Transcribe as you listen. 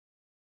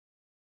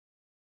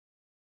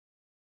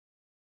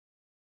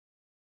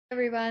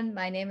Everyone,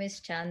 my name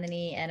is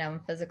Chandani and I'm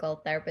a physical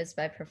therapist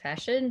by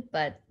profession.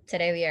 But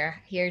today we are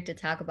here to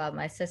talk about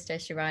my sister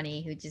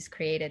Shivani, who just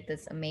created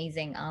this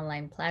amazing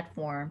online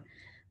platform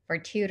for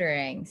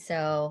tutoring.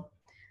 So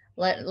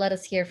let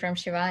us hear from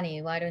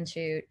Shivani. Why don't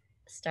you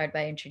start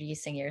by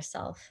introducing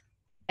yourself?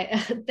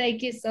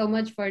 Thank you so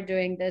much for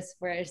doing this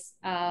first.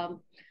 My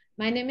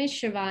name is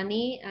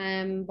Shivani.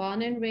 I'm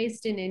born and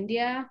raised in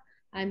India.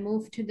 I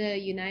moved to the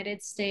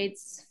United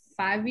States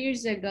 5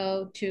 years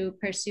ago to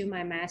pursue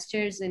my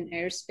master's in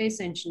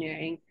aerospace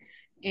engineering.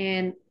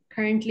 And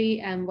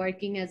currently, I'm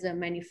working as a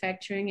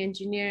manufacturing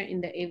engineer in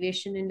the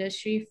aviation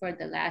industry for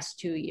the last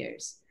 2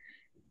 years.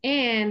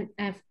 And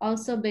I've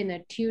also been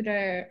a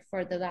tutor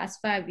for the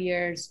last 5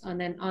 years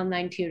on an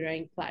online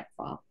tutoring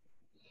platform.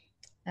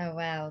 Oh,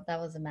 wow,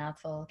 that was a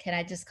mouthful. Can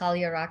I just call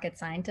you a rocket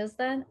scientist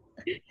then?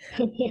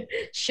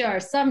 Sure,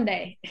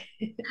 someday.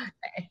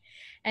 Okay.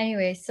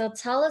 Anyway, so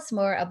tell us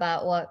more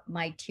about what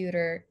My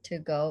Tutor to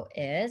Go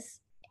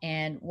is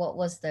and what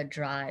was the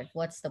drive?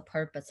 What's the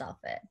purpose of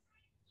it?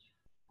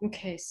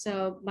 Okay,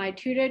 so my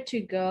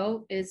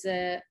Tutor-To-Go is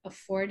a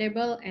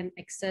affordable and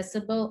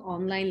accessible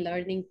online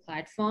learning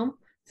platform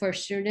for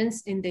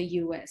students in the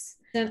US.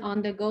 It's an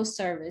on-the-go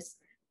service,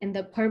 and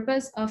the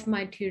purpose of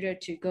my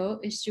Tutor-To-Go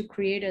is to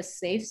create a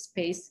safe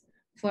space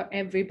for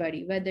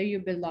everybody, whether you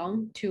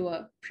belong to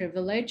a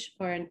privileged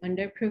or an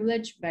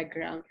underprivileged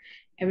background.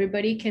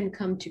 Everybody can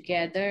come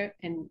together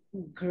and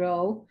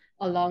grow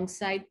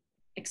alongside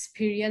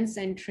experienced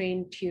and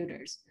trained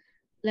tutors.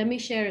 Let me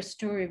share a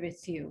story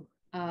with you.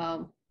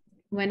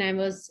 When I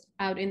was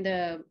out in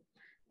the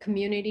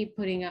community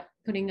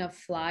putting up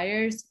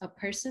flyers, a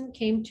person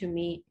came to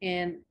me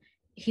and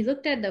he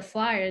looked at the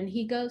flyer and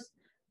he goes,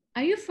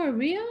 "Are you for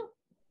real?"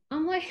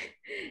 I'm like,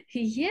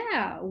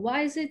 "Yeah,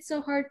 why is it so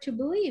hard to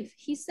believe?"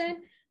 He said,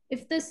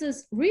 "If this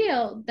is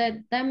real,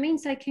 that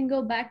means I can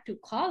go back to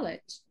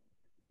college.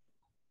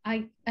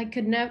 I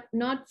could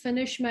not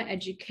finish my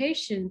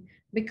education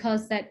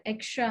because that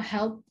extra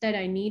help that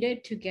I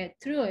needed to get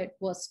through it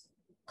was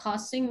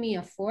costing me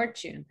a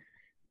fortune.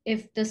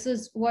 If this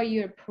is what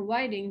you're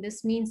providing,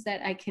 this means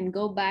that I can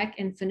go back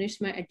and finish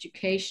my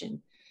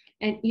education."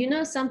 And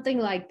something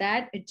like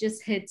that, it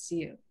just hits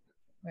you.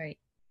 Right.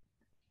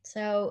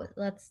 So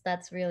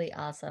that's really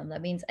awesome.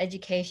 That means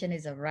education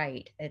is a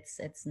right.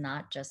 It's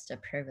not just a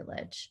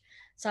privilege.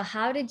 So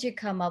how did you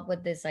come up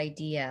with this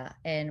idea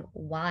and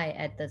why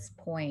at this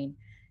point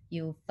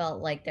you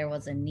felt like there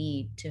was a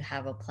need to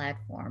have a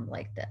platform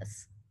like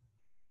this?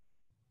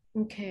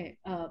 Okay,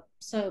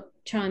 so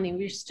Chani,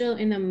 we're still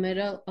in the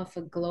middle of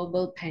a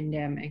global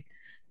pandemic.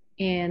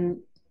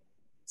 And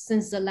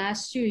since the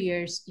last 2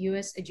 years,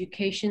 US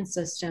education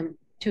system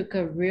took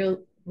a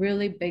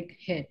really big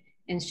hit,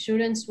 and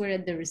students were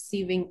at the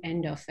receiving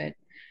end of it.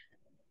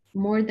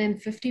 More than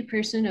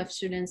 50% of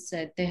students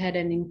said they had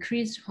an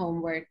increased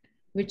homework,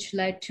 which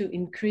led to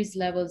increased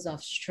levels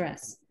of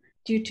stress.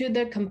 Due to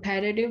the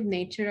competitive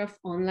nature of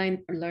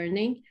online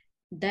learning,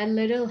 that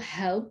little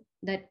help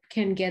that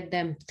can get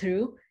them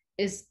through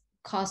is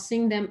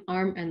costing them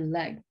arm and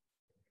leg.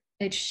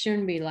 It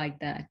shouldn't be like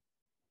that.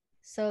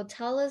 So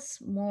tell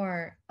us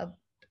more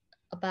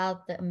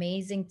about the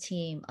amazing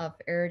team of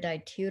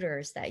erudite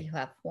tutors that you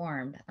have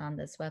formed on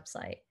this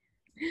website.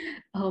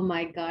 Oh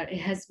my God, it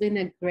has been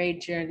a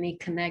great journey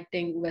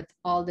connecting with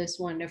all these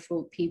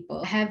wonderful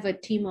people. I have a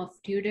team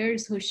of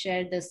tutors who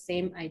share the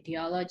same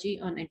ideology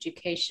on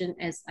education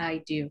as I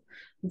do.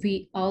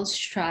 We all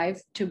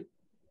strive to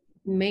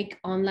make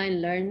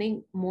online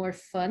learning more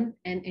fun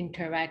and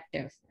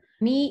interactive.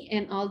 Me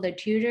and all the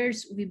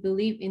tutors, we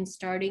believe in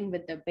starting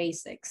with the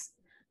basics.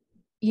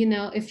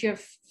 If your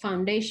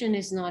foundation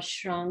is not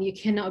strong, you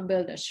cannot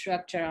build a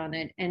structure on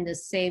it. And the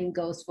same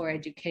goes for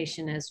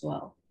education as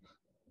well.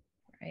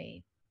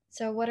 Right.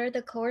 So, what are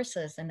the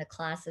courses and the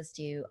classes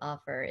do you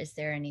offer? Is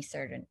there any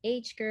certain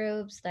age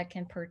groups that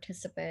can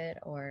participate,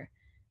 or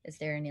is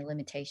there any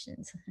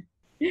limitations?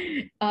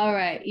 All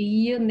right,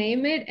 you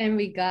name it, and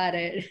we got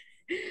it.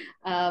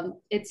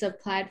 It's a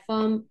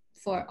platform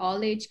for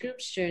all age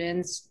group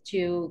students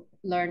to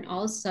learn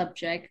all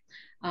subjects.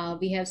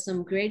 We have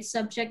some great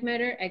subject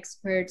matter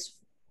experts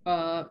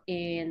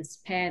in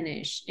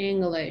Spanish,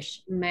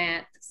 English,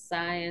 math,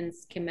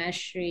 science,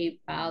 chemistry,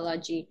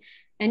 biology.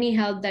 Any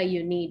help that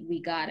you need,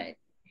 we got it.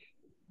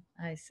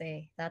 I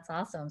see. That's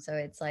awesome. So,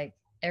 it's like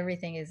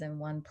everything is in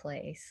one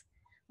place,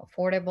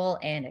 affordable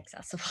and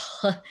accessible.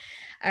 All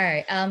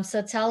right.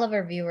 So, tell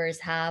our viewers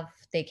how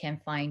they can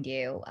find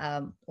you.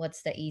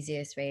 What's the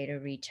easiest way to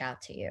reach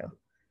out to you?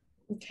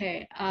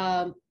 Okay.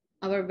 Our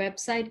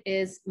website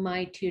is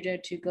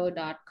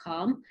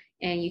mytutortogo.com,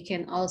 and you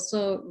can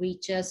also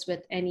reach us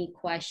with any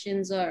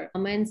questions or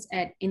comments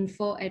at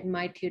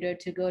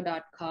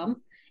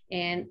info@mytutortogo.com.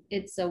 And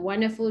it's a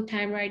wonderful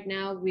time right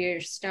now. We're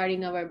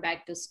starting our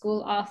back to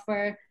school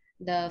offer.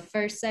 The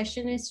first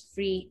session is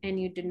free, and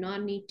you do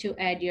not need to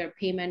add your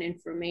payment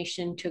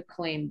information to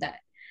claim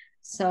that.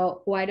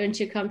 So why don't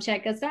you come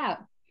check us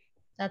out?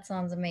 That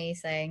sounds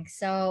amazing.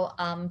 So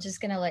I'm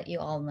just going to let you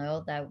all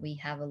know that we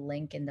have a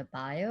link in the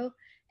bio.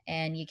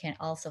 And you can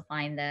also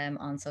find them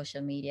on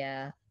social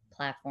media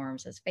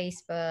platforms as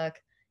Facebook,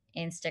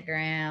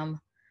 Instagram,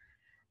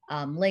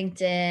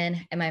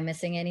 LinkedIn. Am I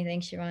missing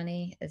anything,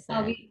 Shivani? Is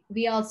that?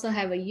 We also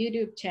have a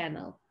YouTube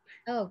channel.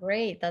 Oh,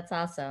 great. That's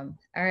awesome.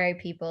 All right,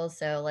 people.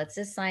 So let's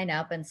just sign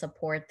up and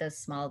support this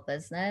small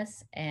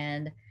business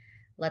and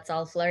let's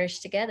all flourish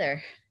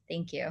together.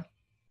 Thank you.